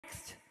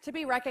to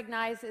be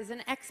recognized as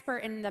an expert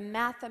in the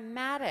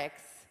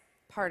mathematics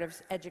part of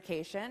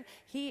education.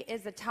 He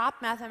is the top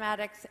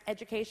mathematics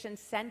education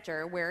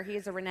center where he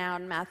is a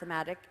renowned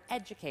mathematics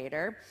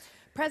educator,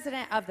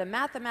 president of the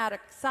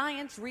Mathematics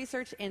Science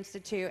Research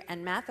Institute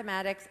and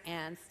Mathematics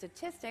and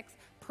Statistics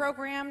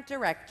Program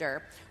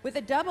Director. With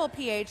a double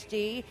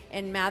PhD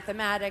in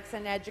mathematics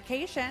and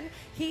education,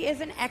 he is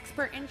an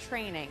expert in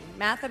training,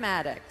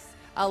 mathematics,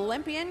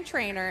 Olympian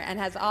trainer, and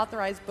has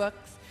authorized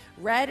books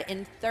read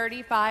in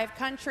 35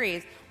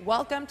 countries.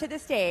 Welcome to the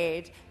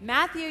stage,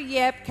 Matthew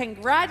Yip.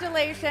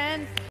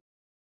 Congratulations.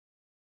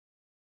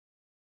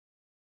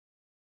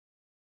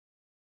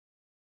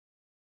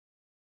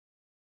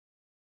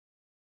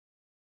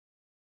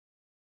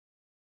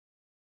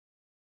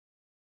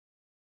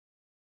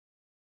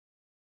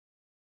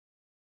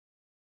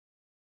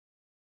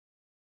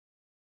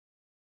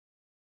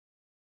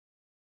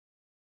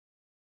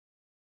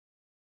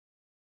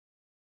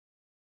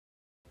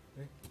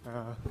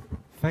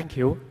 Thank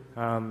you.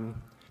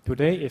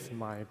 Today is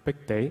my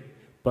big day,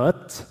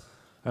 but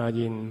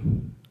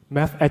in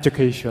math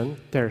education,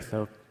 there's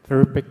a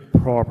very big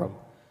problem.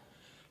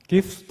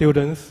 Give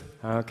students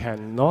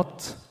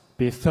cannot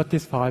be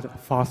satisfied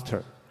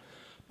faster,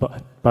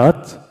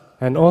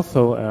 and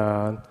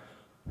also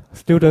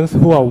students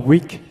who are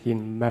weak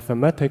in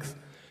mathematics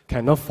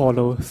cannot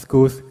follow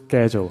school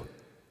schedule.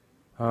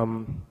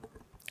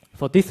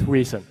 For this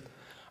reason,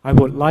 I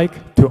would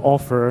like to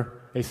offer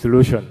a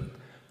solution,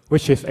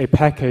 which is a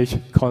package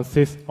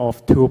consists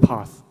of two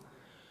parts.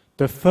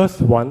 The first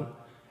one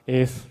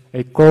is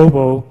a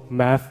global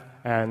math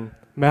and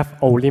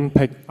math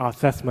Olympic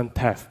assessment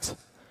test.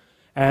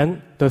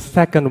 And the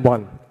second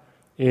one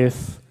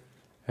is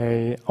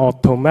an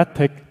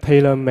automatic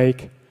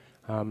tailor-made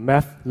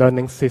math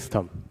learning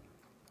system.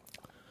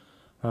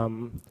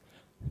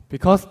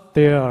 Because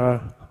they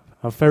are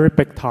a very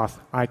big task,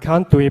 I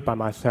can't do it by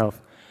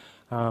myself.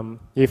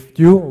 If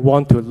you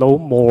want to know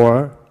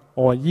more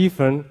or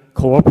even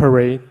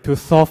cooperate to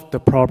solve the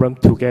problem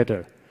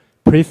together,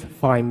 please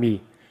find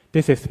me.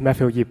 This is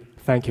Matthew Yip.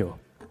 Thank you.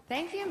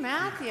 Thank you,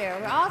 Matthew.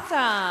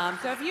 Awesome.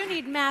 So if you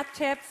need math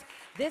tips,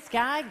 this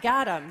guy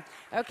got them.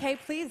 Okay,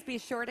 please be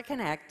sure to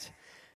connect.